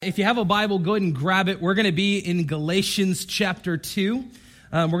If you have a Bible, go ahead and grab it. We're going to be in Galatians chapter 2.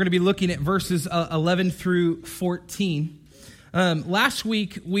 We're going to be looking at verses 11 through 14. Last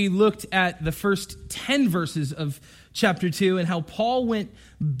week, we looked at the first 10 verses of chapter 2 and how Paul went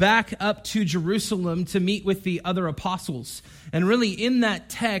back up to Jerusalem to meet with the other apostles. And really, in that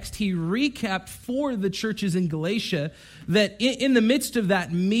text, he recapped for the churches in Galatia that in the midst of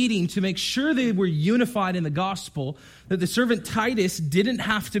that meeting, to make sure they were unified in the gospel, that the servant Titus didn't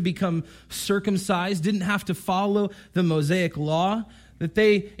have to become circumcised, didn't have to follow the Mosaic law, that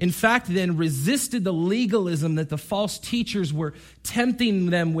they, in fact, then resisted the legalism that the false teachers were tempting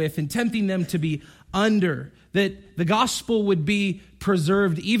them with and tempting them to be under, that the gospel would be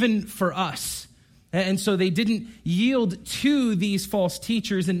preserved even for us. And so they didn't yield to these false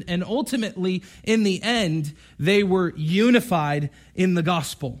teachers, and ultimately, in the end, they were unified in the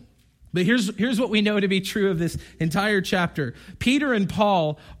gospel. But here's what we know to be true of this entire chapter. Peter and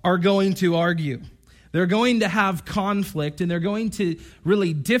Paul are going to argue. They're going to have conflict, and they're going to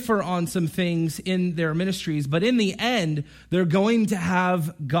really differ on some things in their ministries. But in the end, they're going to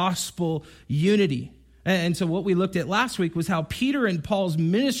have gospel unity. And so what we looked at last week was how Peter and Paul's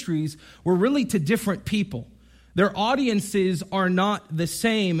ministries were really to different people. Their audiences are not the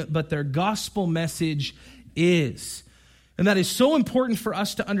same, but their gospel message is. And that is so important for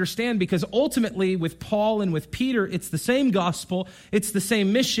us to understand, because ultimately with Paul and with Peter, it's the same gospel, it's the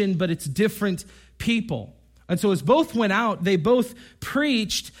same mission, but it's different people. And so as both went out, they both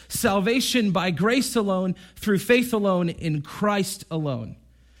preached salvation by grace alone, through faith alone, in Christ alone.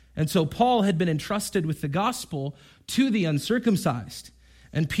 And so Paul had been entrusted with the gospel to the uncircumcised,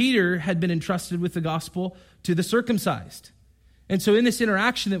 and Peter had been entrusted with the gospel to the circumcised. And so in this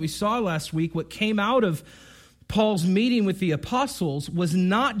interaction that we saw last week, what came out of Paul's meeting with the apostles was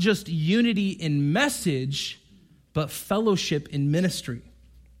not just unity in message, but fellowship in ministry.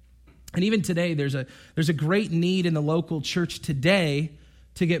 And even today, there's a great need in the local church today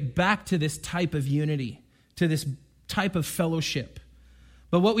to get back to this type of unity, to this type of fellowship.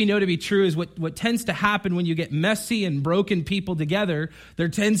 But what we know to be true is what tends to happen when you get messy and broken people together, there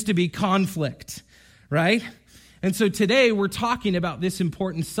tends to be conflict, right? And so today we're talking about this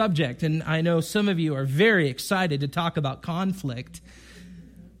important subject, and I know some of you are very excited to talk about conflict.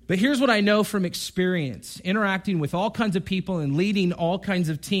 But here's what I know from experience, interacting with all kinds of people and leading all kinds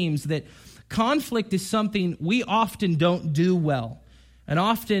of teams, that conflict is something we often don't do well, and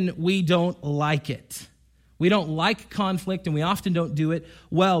often we don't like it. We don't like conflict, and we often don't do it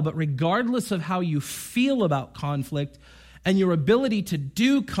well. But regardless of how you feel about conflict and your ability to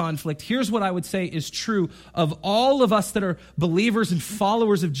do conflict, here's what I would say is true of all of us that are believers and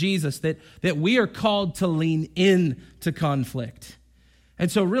followers of Jesus, that we are called to lean in to conflict.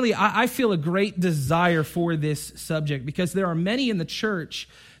 And so really, I feel a great desire for this subject, because there are many in the church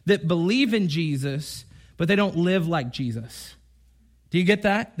that believe in Jesus, but they don't live like Jesus. Do you get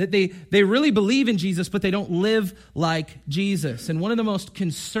that? That they really believe in Jesus, but they don't live like Jesus. And one of the most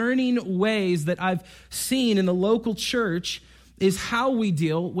concerning ways that I've seen in the local church is how we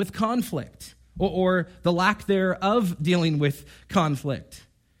deal with conflict, or the lack thereof dealing with conflict.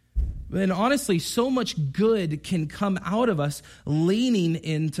 And honestly, so much good can come out of us leaning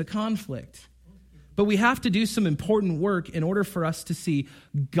into conflict. But we have to do some important work in order for us to see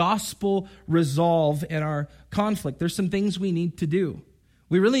gospel resolve in our conflict. There's some things we need to do.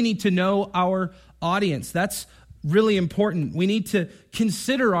 We really need to know our audience. That's really important. We need to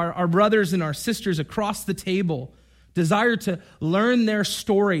consider our brothers and our sisters across the table, desire to learn their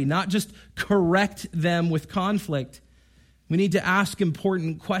story, not just correct them with conflict. We need to ask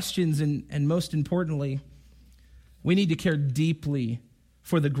important questions, and most importantly, we need to care deeply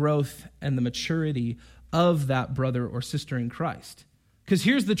for the growth and the maturity of that brother or sister in Christ. Because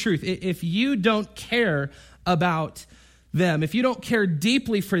here's the truth. If you don't care about them, if you don't care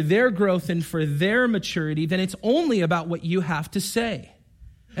deeply for their growth and for their maturity, then it's only about what you have to say.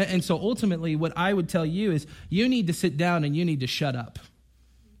 And so ultimately, what I would tell you is you need to sit down and you need to shut up.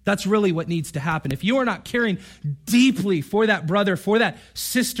 That's really what needs to happen. If you are not caring deeply for that brother, for that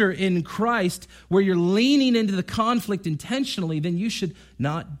sister in Christ, where you're leaning into the conflict intentionally, then you should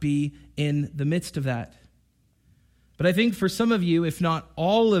not be in the midst of that. But I think for some of you, if not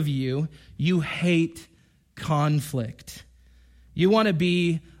all of you, you hate conflict. You want to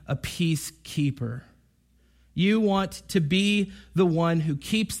be a peacekeeper. You want to be the one who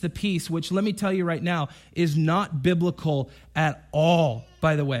keeps the peace, which, let me tell you right now, is not biblical at all,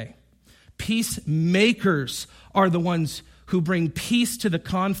 by the way. Peacemakers are the ones who bring peace to the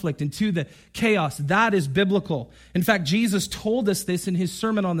conflict and to the chaos. That is biblical. In fact, Jesus told us this in his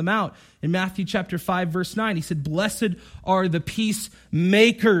Sermon on the Mount in Matthew chapter 5, verse 9. He said, "Blessed are the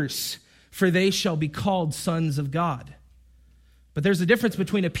peacemakers, for they shall be called sons of God." But there's a difference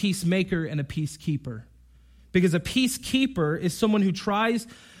between a peacemaker and a peacekeeper. Because a peacekeeper is someone who tries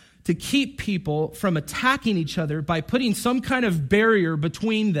to keep people from attacking each other by putting some kind of barrier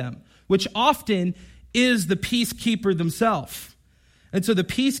between them, which often is the peacekeeper themselves. And so the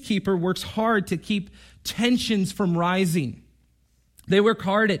peacekeeper works hard to keep tensions from rising. They work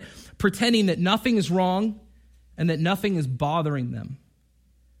hard at pretending that nothing is wrong and that nothing is bothering them.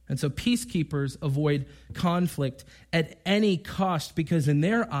 And so peacekeepers avoid conflict at any cost because in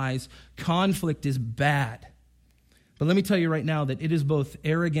their eyes, conflict is bad. But let me tell you right now that it is both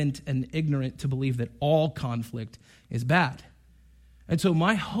arrogant and ignorant to believe that all conflict is bad. And so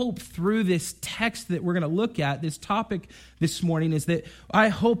my hope through this text that we're going to look at, this topic this morning, is that I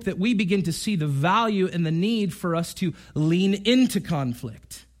hope that we begin to see the value and the need for us to lean into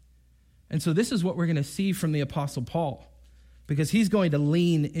conflict. And so this is what we're going to see from the Apostle Paul, because he's going to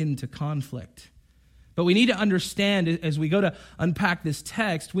lean into conflict. But we need to understand, as we go to unpack this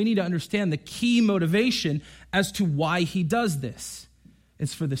text, we need to understand the key motivation as to why he does this.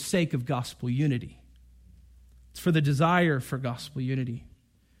 It's for the sake of gospel unity. It's for the desire for gospel unity.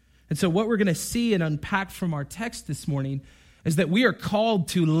 And so what we're going to see and unpack from our text this morning is that we are called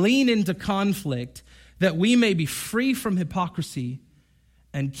to lean into conflict that we may be free from hypocrisy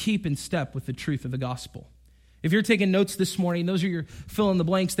and keep in step with the truth of the gospel. If you're taking notes this morning, those are your fill in the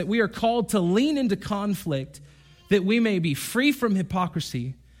blanks, that we are called to lean into conflict that we may be free from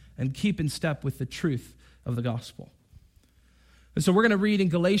hypocrisy and keep in step with the truth of the gospel. And so we're going to read in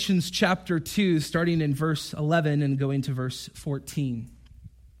Galatians chapter 2, starting in verse 11 and going to verse 14.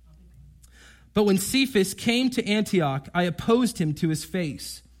 "But when Cephas came to Antioch, I opposed him to his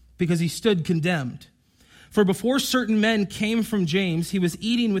face, because he stood condemned. For before certain men came from James, he was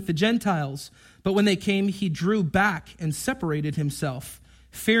eating with the Gentiles. But when they came, he drew back and separated himself,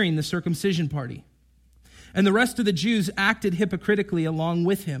 fearing the circumcision party. And the rest of the Jews acted hypocritically along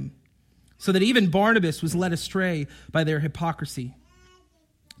with him, so that even Barnabas was led astray by their hypocrisy.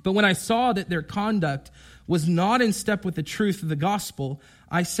 But when I saw that their conduct was not in step with the truth of the gospel,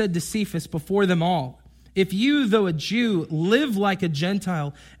 I said to Cephas before them all, 'If you, though a Jew, live like a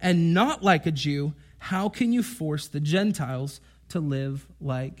Gentile and not like a Jew, how can you force the Gentiles to live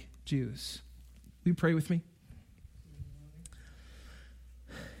like Jews?'" Will you pray with me?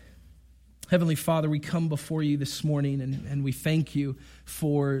 Heavenly Father, we come before you this morning and we thank you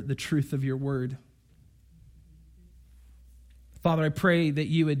for the truth of your word. Father, I pray that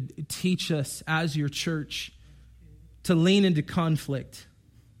you would teach us as your church to lean into conflict.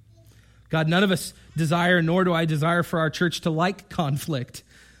 God, none of us desire, nor do I desire for our church to like conflict.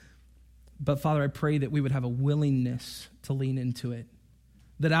 But Father, I pray that we would have a willingness to lean into it.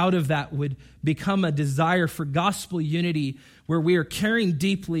 That out of that would become a desire for gospel unity where we are caring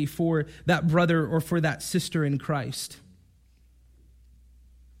deeply for that brother or for that sister in Christ.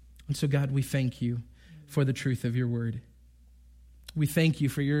 And so, God, we thank you for the truth of your word. We thank you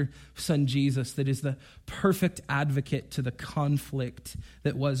for your son, Jesus, that is the perfect advocate to the conflict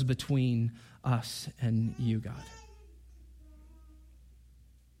that was between us and you, God.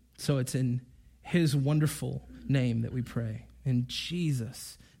 So it's in his wonderful name that we pray. In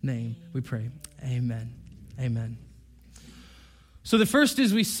Jesus' name we pray. Amen. Amen. So the first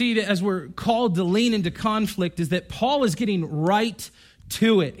is we see that as we're called to lean into conflict is that Paul is getting right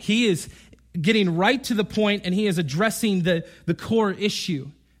to it. He is getting right to the point and he is addressing the core issue.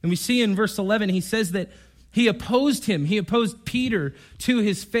 And we see in verse 11, he says that he opposed him. He opposed Peter to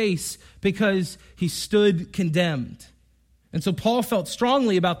his face because he stood condemned. And so Paul felt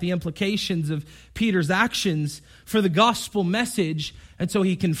strongly about the implications of Peter's actions for the gospel message, and so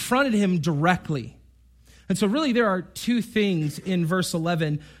he confronted him directly. And so really there are two things in verse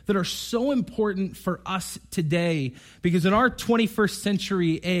 11 that are so important for us today, because in our 21st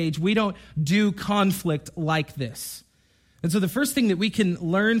century age, we don't do conflict like this. And so the first thing that we can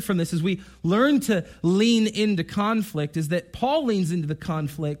learn from this as we learn to lean into conflict is that Paul leans into the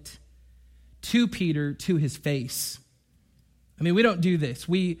conflict to Peter, to his face. I mean, we don't do this.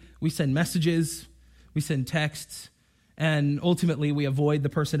 We send messages, we send texts, and ultimately we avoid the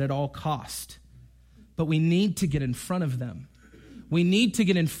person at all cost. But we need to get in front of them. We need to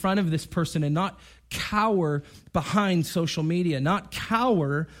get in front of this person and not cower behind social media, not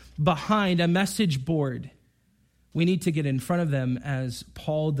cower behind a message board. We need to get in front of them as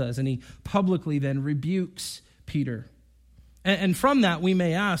Paul does, and he publicly then rebukes Peter. And from that, we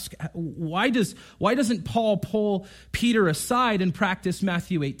may ask, why doesn't Paul pull Peter aside and practice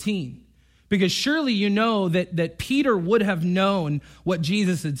Matthew 18? Because surely you know that Peter would have known what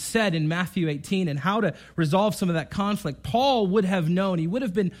Jesus had said in Matthew 18 and how to resolve some of that conflict. Paul would have known. He would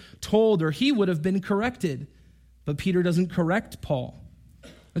have been told, or he would have been corrected. But Peter doesn't correct Paul.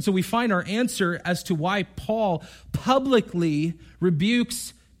 And so we find our answer as to why Paul publicly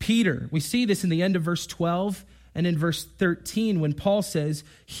rebukes Peter. We see this in the end of verse 12 and in verse 13 when Paul says,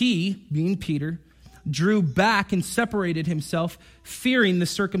 he, being Peter, drew back and separated himself, fearing the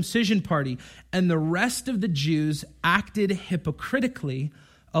circumcision party. And the rest of the Jews acted hypocritically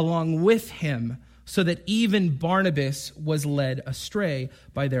along with him, so that even Barnabas was led astray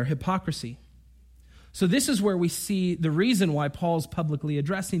by their hypocrisy. So this is where we see the reason why Paul's publicly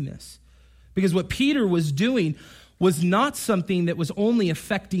addressing this. Because what Peter was doing was not something that was only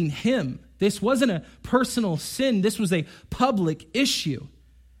affecting him. This wasn't a personal sin. This was a public issue.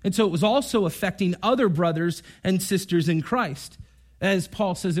 And so it was also affecting other brothers and sisters in Christ. As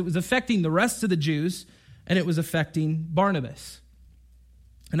Paul says, it was affecting the rest of the Jews, and it was affecting Barnabas.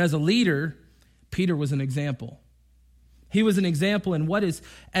 And as a leader, Peter was an example. He was an example, and what is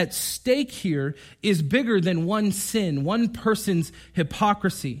at stake here is bigger than one sin, one person's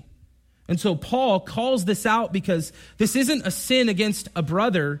hypocrisy. And so Paul calls this out because this isn't a sin against a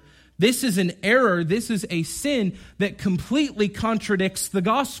brother. This is an error. This is a sin that completely contradicts the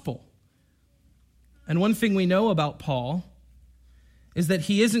gospel. And one thing we know about Paul is that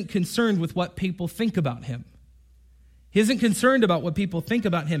he isn't concerned with what people think about him. He isn't concerned about what people think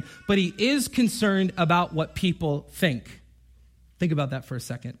about him, but he is concerned about what people think. Think about that for a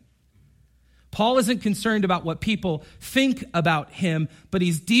second. Paul isn't concerned about what people think about him, but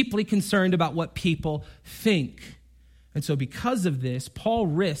he's deeply concerned about what people think. And so because of this, Paul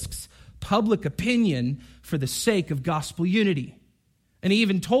risks public opinion for the sake of gospel unity. And he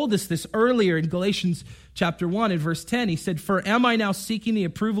even told us this earlier in Galatians chapter 1 and verse 10. He said, "For am I now seeking the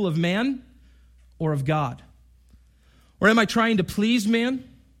approval of man or of God? Or am I trying to please man?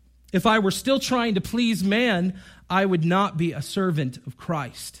 If I were still trying to please man, I would not be a servant of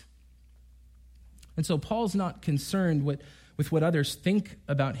Christ." And so Paul's not concerned with what others think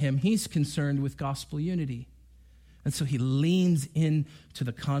about him. He's concerned with gospel unity. And so he leans into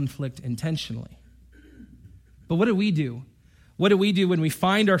the conflict intentionally. But what do we do? What do we do when we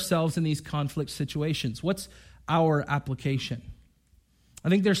find ourselves in these conflict situations? What's our application? I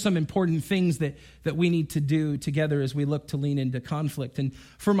think there's some important things that we need to do together as we look to lean into conflict. And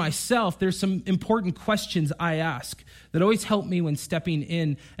for myself, there's some important questions I ask that always help me when stepping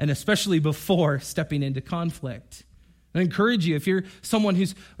in, and especially before stepping into conflict. I encourage you, if you're someone who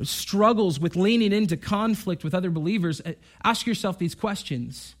struggles with leaning into conflict with other believers, ask yourself these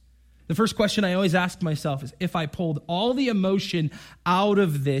questions. The first question I always ask myself is, if I pulled all the emotion out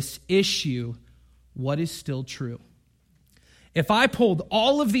of this issue, what is still true? If I pulled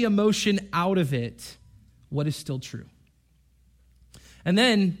all of the emotion out of it, what is still true? And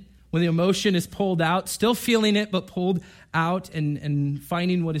then, when the emotion is pulled out, still feeling it, but pulled out and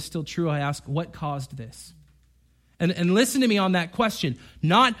finding what is still true, I ask, what caused this? And listen to me on that question.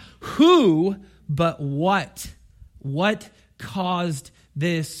 Not who, but what. What caused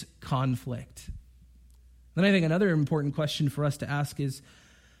this conflict? Then I think another important question for us to ask is,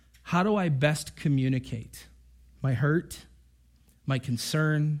 how do I best communicate my hurt, my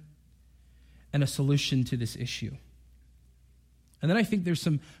concern, and a solution to this issue? And then I think there's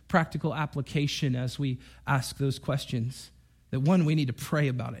some practical application as we ask those questions. That one, we need to pray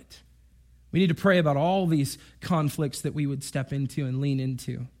about it. We need to pray about all these conflicts that we would step into and lean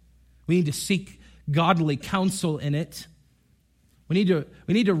into. We need to seek godly counsel in it. We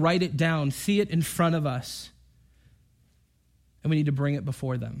need to write it down, see it in front of us, and we need to bring it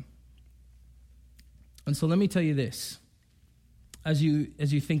before them. And so let me tell you this. As you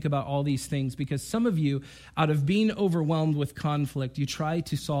think about all these things, because some of you, out of being overwhelmed with conflict, you try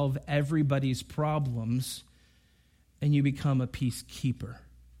to solve everybody's problems and you become a peacekeeper.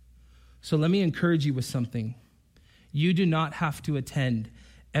 So let me encourage you with something. You do not have to attend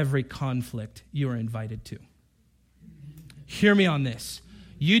every conflict you are invited to. Hear me on this.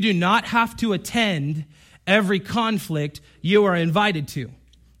 You do not have to attend every conflict you are invited to.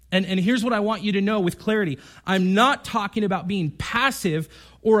 And here's what I want you to know with clarity. I'm not talking about being passive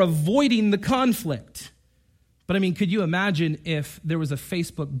or avoiding the conflict. But I mean, could you imagine if there was a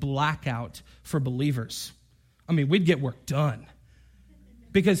Facebook blackout for believers? I mean, we'd get work done.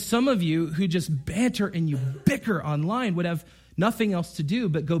 Because some of you who just banter and you bicker online would have nothing else to do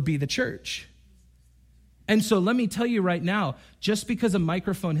but go be the church. And so let me tell you right now, just because a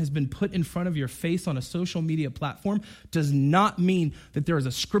microphone has been put in front of your face on a social media platform does not mean that there is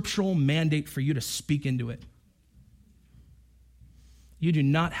a scriptural mandate for you to speak into it. You do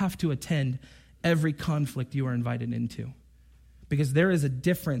not have to attend every conflict you are invited into, because there is a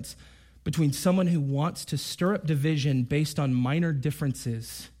difference between someone who wants to stir up division based on minor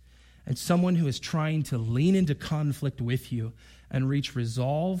differences and someone who is trying to lean into conflict with you and reach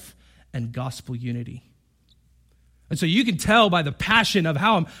resolve and gospel unity. And so you can tell by the passion of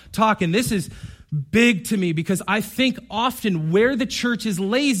how I'm talking, this is big to me, because I think often where the church is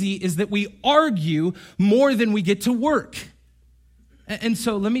lazy is that we argue more than we get to work. And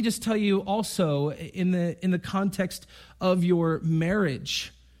so let me just tell you also, in the context of your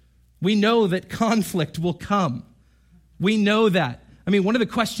marriage, we know that conflict will come. We know that. I mean, one of the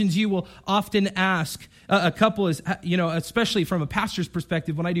questions you will often ask a couple is, especially from a pastor's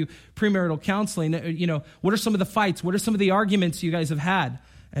perspective, when I do premarital counseling, what are some of the fights? What are some of the arguments you guys have had?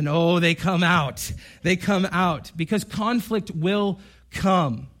 And they come out. They come out because conflict will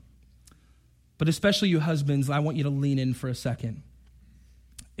come. But especially you husbands, I want you to lean in for a second.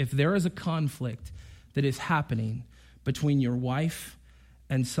 If there is a conflict that is happening between your wife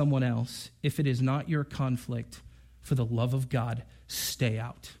and someone else, if it is not your conflict, for the love of God, stay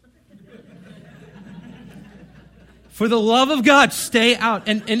out. For the love of God, stay out.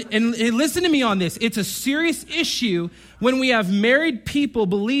 And listen to me on this. It's a serious issue when we have married people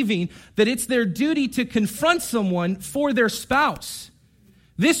believing that it's their duty to confront someone for their spouse.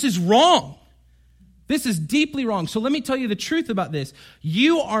 This is wrong. This is deeply wrong. So let me tell you the truth about this.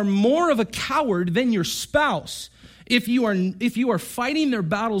 You are more of a coward than your spouse if you are fighting their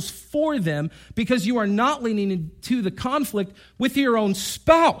battles for them, because you are not leaning into the conflict with your own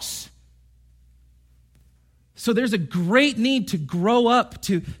spouse. So there's a great need to grow up,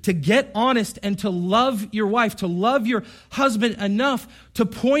 to get honest, and to love your wife, to love your husband enough to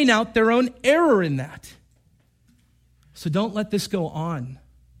point out their own error in that. So don't let this go on.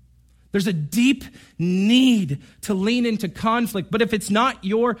 There's a deep need to lean into conflict, but if it's not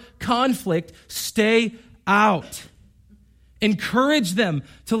your conflict, stay out. Encourage them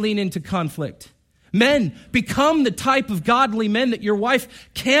to lean into conflict. Men, become the type of godly men that your wife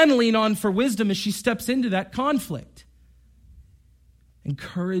can lean on for wisdom as she steps into that conflict.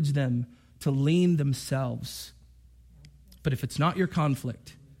 Encourage them to lean themselves. But if it's not your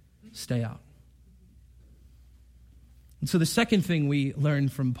conflict, stay out. And so the second thing we learn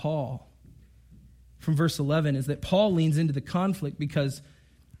from Paul, from verse 11, is that Paul leans into the conflict because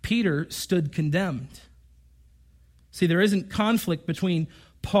Peter stood condemned. See, there isn't conflict between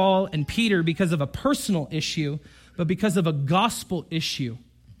Paul and Peter because of a personal issue, but because of a gospel issue.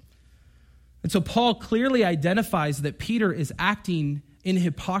 And so Paul clearly identifies that Peter is acting in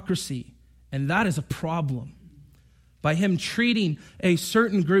hypocrisy, and that is a problem. By him treating a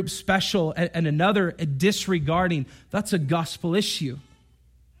certain group special and another disregarding, that's a gospel issue.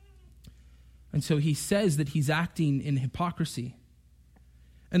 And so he says that he's acting in hypocrisy.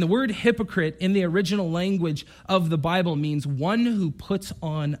 And the word hypocrite in the original language of the Bible means one who puts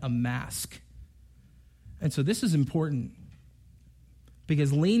on a mask. And so this is important,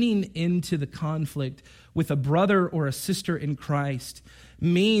 because leaning into the conflict with a brother or a sister in Christ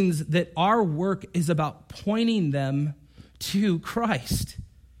means that our work is about pointing them to Christ.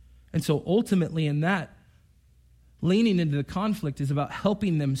 And so ultimately in that, leaning into the conflict is about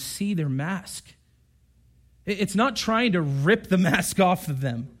helping them see their mask. It's not trying to rip the mask off of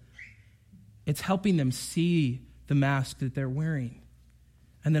them. It's helping them see the mask that they're wearing.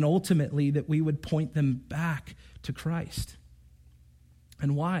 And then ultimately that we would point them back to Christ.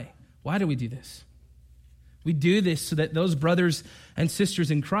 And why? Why do we do this? We do this so that those brothers and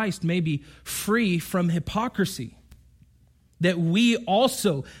sisters in Christ may be free from hypocrisy. That we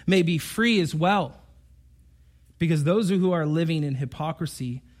also may be free as well. Because those who are living in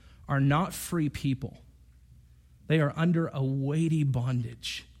hypocrisy are not free people. They are under a weighty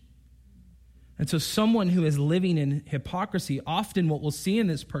bondage. And so someone who is living in hypocrisy, often what we'll see in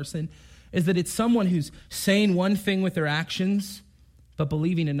this person is that it's someone who's saying one thing with their actions, but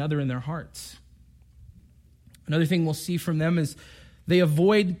believing another in their hearts. Another thing we'll see from them is they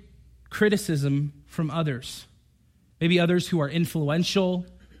avoid criticism from others. Maybe others who are influential,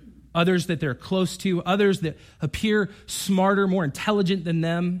 others that they're close to, others that appear smarter, more intelligent than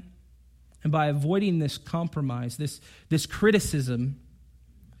them. And by avoiding this compromise, this criticism,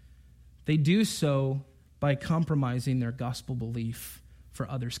 they do so by compromising their gospel belief for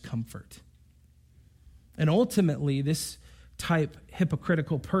others' comfort. And ultimately, this type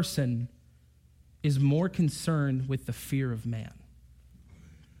hypocritical person is more concerned with the fear of man.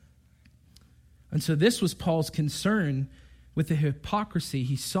 And so this was Paul's concern with the hypocrisy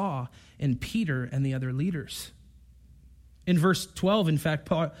he saw in Peter and the other leaders. In verse 12, in fact,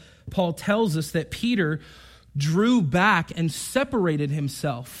 Paul tells us that Peter drew back and separated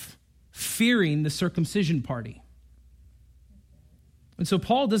himself, fearing the circumcision party. And so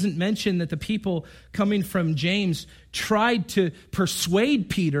Paul doesn't mention that the people coming from James tried to persuade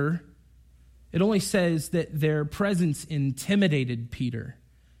Peter. It only says that their presence intimidated Peter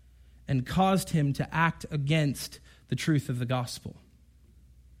and caused him to act against the truth of the gospel.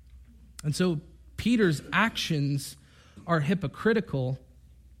 And so Peter's actions are hypocritical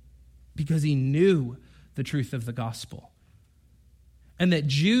because he knew the truth of the gospel, and that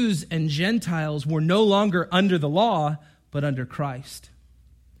Jews and Gentiles were no longer under the law, but under Christ.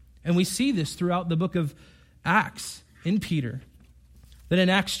 And we see this throughout the book of Acts in Peter. That in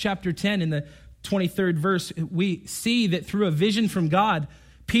Acts chapter 10, in the 23rd verse, we see that through a vision from God,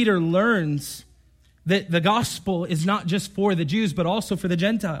 Peter learns that the gospel is not just for the Jews, but also for the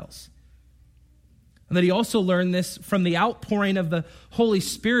Gentiles. And that he also learned this from the outpouring of the Holy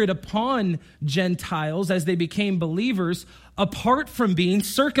Spirit upon Gentiles as they became believers, apart from being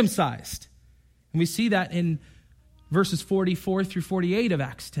circumcised. And we see that in verses 44 through 48 of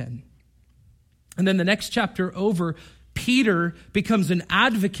Acts 10. And then the next chapter over, Peter becomes an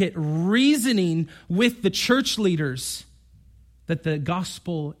advocate reasoning with the church leaders that the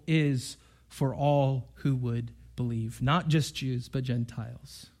gospel is for all who would believe, not just Jews, but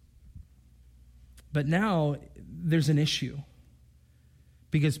Gentiles. But now there's an issue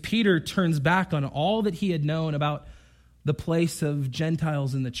because Peter turns back on all that he had known about the place of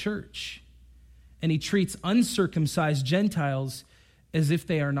Gentiles in the church, and he treats uncircumcised Gentiles as if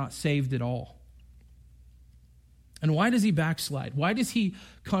they are not saved at all. And why does he backslide? Why does he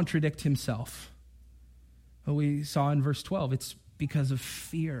contradict himself? Well, we saw in verse 12, it's because of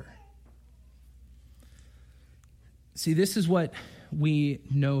fear. See, this is what we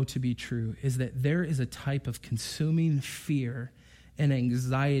know to be true, is that there is a type of consuming fear and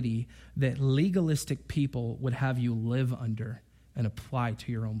anxiety that legalistic people would have you live under and apply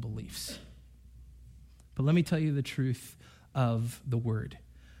to your own beliefs. But let me tell you the truth of the word,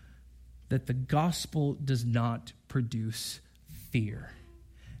 that the gospel does not produce fear.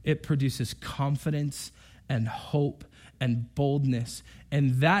 It produces confidence and hope and boldness.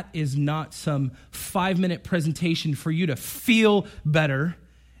 And that is not some 5-minute presentation for you to feel better.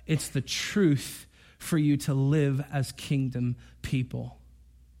 It's the truth for you to live as kingdom people.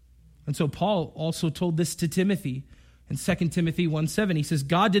 And so Paul also told this to Timothy in 2 Timothy 1:7. He says,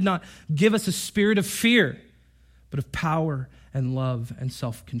 God did not give us a spirit of fear, but of power and love and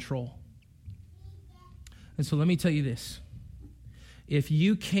self-control. And so let me tell you this. If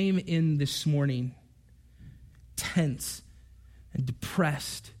you came in this morning tense and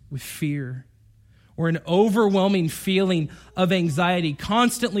depressed with fear, or an overwhelming feeling of anxiety,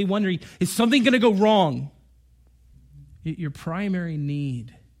 constantly wondering, is something going to go wrong? Your primary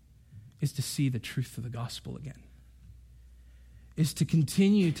need is to see the truth of the gospel again, is to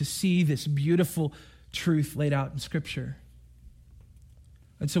continue to see this beautiful truth laid out in Scripture.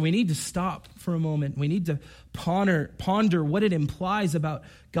 And so we need to stop for a moment. We need to ponder what it implies about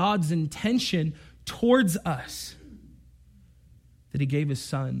God's intention towards us, that he gave his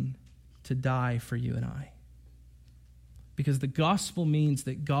son to die for you and I. Because the gospel means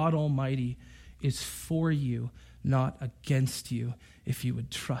that God Almighty is for you, not against you, if you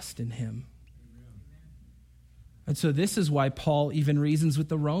would trust in him. And so this is why Paul even reasons with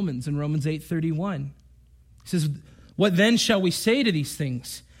the Romans in Romans 8:31. He says, what then shall we say to these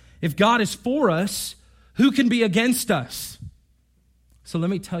things? If God is for us, who can be against us? So let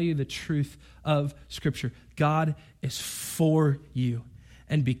me tell you the truth of Scripture. God is for you.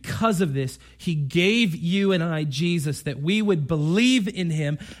 And because of this, he gave you and I Jesus, that we would believe in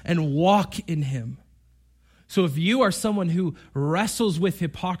him and walk in him. So if you are someone who wrestles with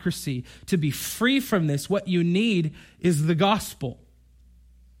hypocrisy, to be free from this, what you need is the gospel.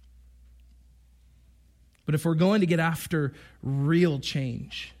 But if we're going to get after real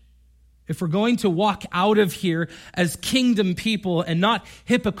change, if we're going to walk out of here as kingdom people and not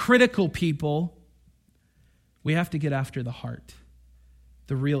hypocritical people, we have to get after the heart,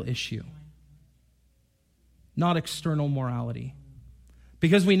 the real issue, not external morality.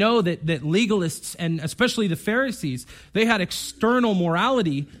 Because we know that legalists, and especially the Pharisees, they had external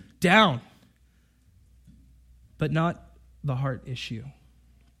morality down, but not the heart issue.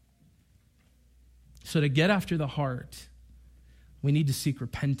 So to get after the heart, we need to seek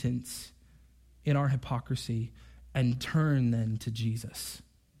repentance in our hypocrisy and turn then to Jesus.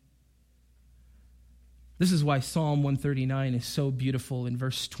 This is why Psalm 139 is so beautiful in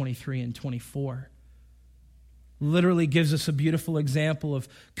verse 23 and 24. Literally gives us a beautiful example of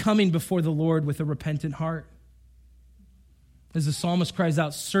coming before the Lord with a repentant heart. As the psalmist cries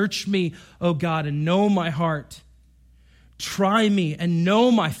out, "Search me, O God, and know my heart. Try me and know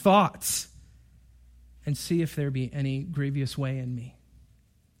my thoughts, and see if there be any grievous way in me,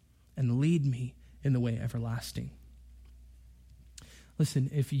 and lead me in the way everlasting." Listen,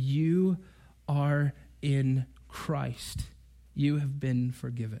 if you are in Christ, you have been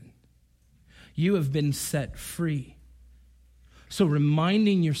forgiven. You have been set free. So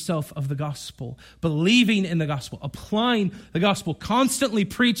reminding yourself of the gospel, believing in the gospel, applying the gospel, constantly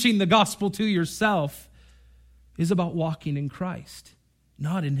preaching the gospel to yourself is about walking in Christ,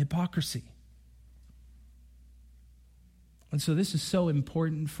 not in hypocrisy. And so this is so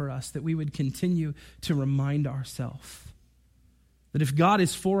important for us that we would continue to remind ourselves that if God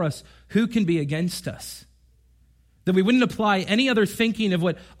is for us, who can be against us? That we wouldn't apply any other thinking of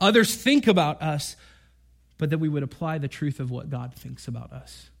what others think about us, but that we would apply the truth of what God thinks about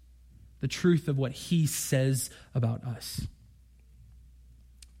us, the truth of what he says about us.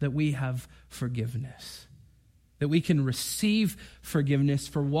 That we have forgiveness, that we can receive forgiveness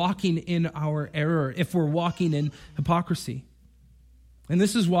for walking in our error if we're walking in hypocrisy. And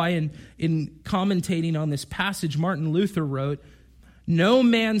this is why in commentating on this passage, Martin Luther wrote, "No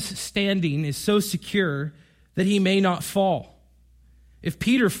man's standing is so secure that he may not fall. If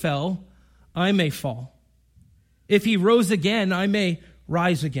Peter fell, I may fall. If he rose again, I may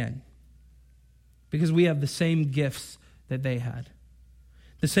rise again." Because we have the same gifts that they had.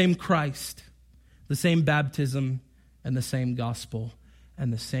 The same Christ, the same baptism, and the same gospel,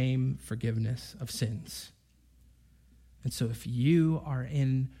 and the same forgiveness of sins. And so if you are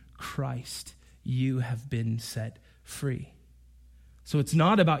in Christ, you have been set free. So it's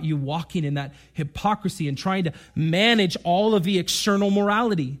not about you walking in that hypocrisy and trying to manage all of the external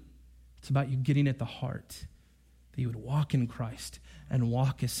morality. It's about you getting at the heart, that you would walk in Christ and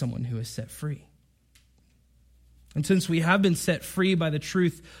walk as someone who is set free. And since we have been set free by the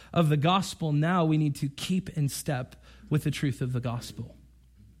truth of the gospel, now we need to keep in step with the truth of the gospel.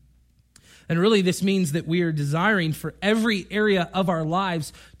 And really this means that we are desiring for every area of our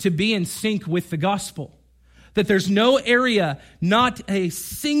lives to be in sync with the gospel. That there's no area, not a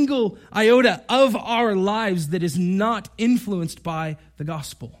single iota of our lives that is not influenced by the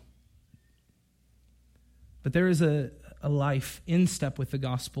gospel. But there is a life in step with the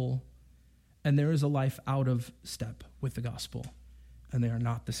gospel, and there is a life out of step with the gospel, and they are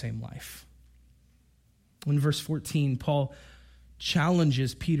not the same life. In verse 14, Paul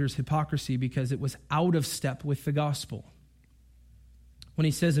challenges Peter's hypocrisy because it was out of step with the gospel. When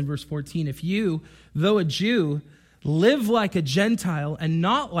he says in verse 14, "If you, though a Jew, live like a Gentile and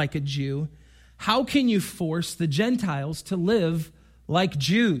not like a Jew, how can you force the Gentiles to live like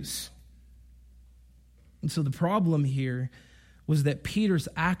Jews?" And so the problem here was that Peter's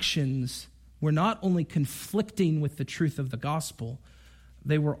actions were not only conflicting with the truth of the gospel,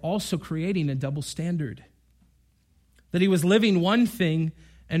 they were also creating a double standard. That he was living one thing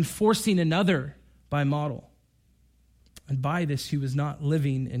and forcing another by model. And by this, he was not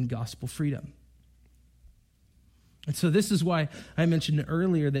living in gospel freedom. And so this is why I mentioned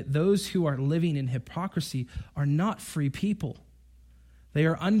earlier that those who are living in hypocrisy are not free people. They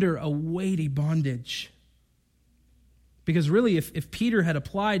are under a weighty bondage. Because really, if Peter had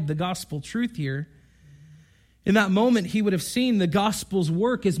applied the gospel truth here, in that moment, he would have seen the gospel's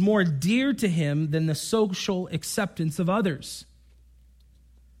work as more dear to him than the social acceptance of others.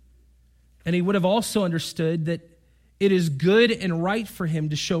 And he would have also understood that it is good and right for him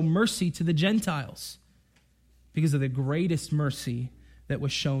to show mercy to the Gentiles because of the greatest mercy that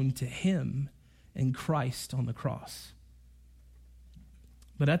was shown to him in Christ on the cross.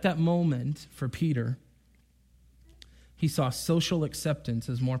 But at that moment, for Peter, he saw social acceptance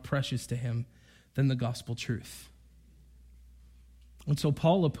as more precious to him than the gospel truth. And so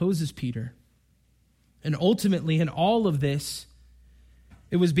Paul opposes Peter. And ultimately, in all of this,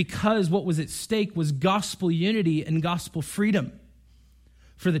 it was because what was at stake was gospel unity and gospel freedom.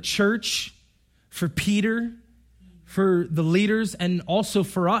 For the church, for Peter, for the leaders, and also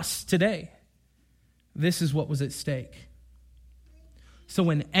for us today. This is what was at stake. So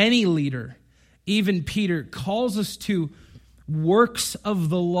when any leader, even Peter, calls us to works of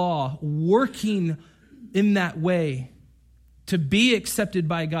the law, working in that way, to be accepted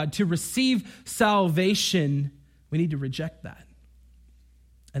by God, to receive salvation, we need to reject that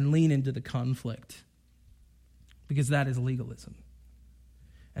and lean into the conflict, because that is legalism.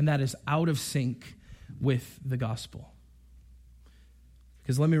 And that is out of sync with the gospel.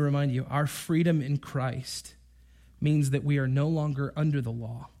 Because let me remind you, our freedom in Christ means that we are no longer under the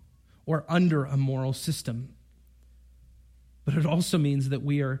law or under a moral system. But it also means that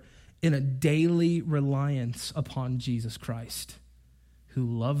we are in a daily reliance upon Jesus Christ, who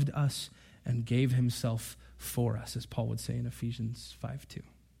loved us and gave himself for us, as Paul would say in Ephesians 5:2.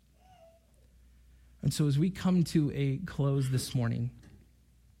 And so as we come to a close this morning,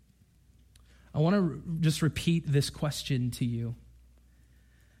 I want to just repeat this question to you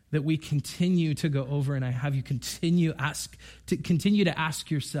that we continue to go over, and I have you continue to ask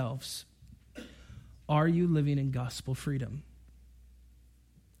yourselves, are you living in gospel freedom?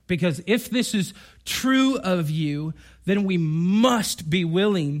 Because if this is true of you, then we must be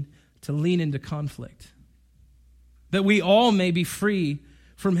willing to lean into conflict. That we all may be free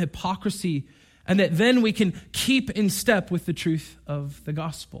from hypocrisy, and that then we can keep in step with the truth of the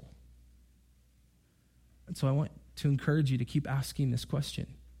gospel. And so I want to encourage you to keep asking this question.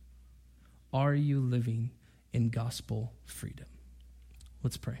 Are you living in gospel freedom?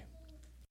 Let's pray.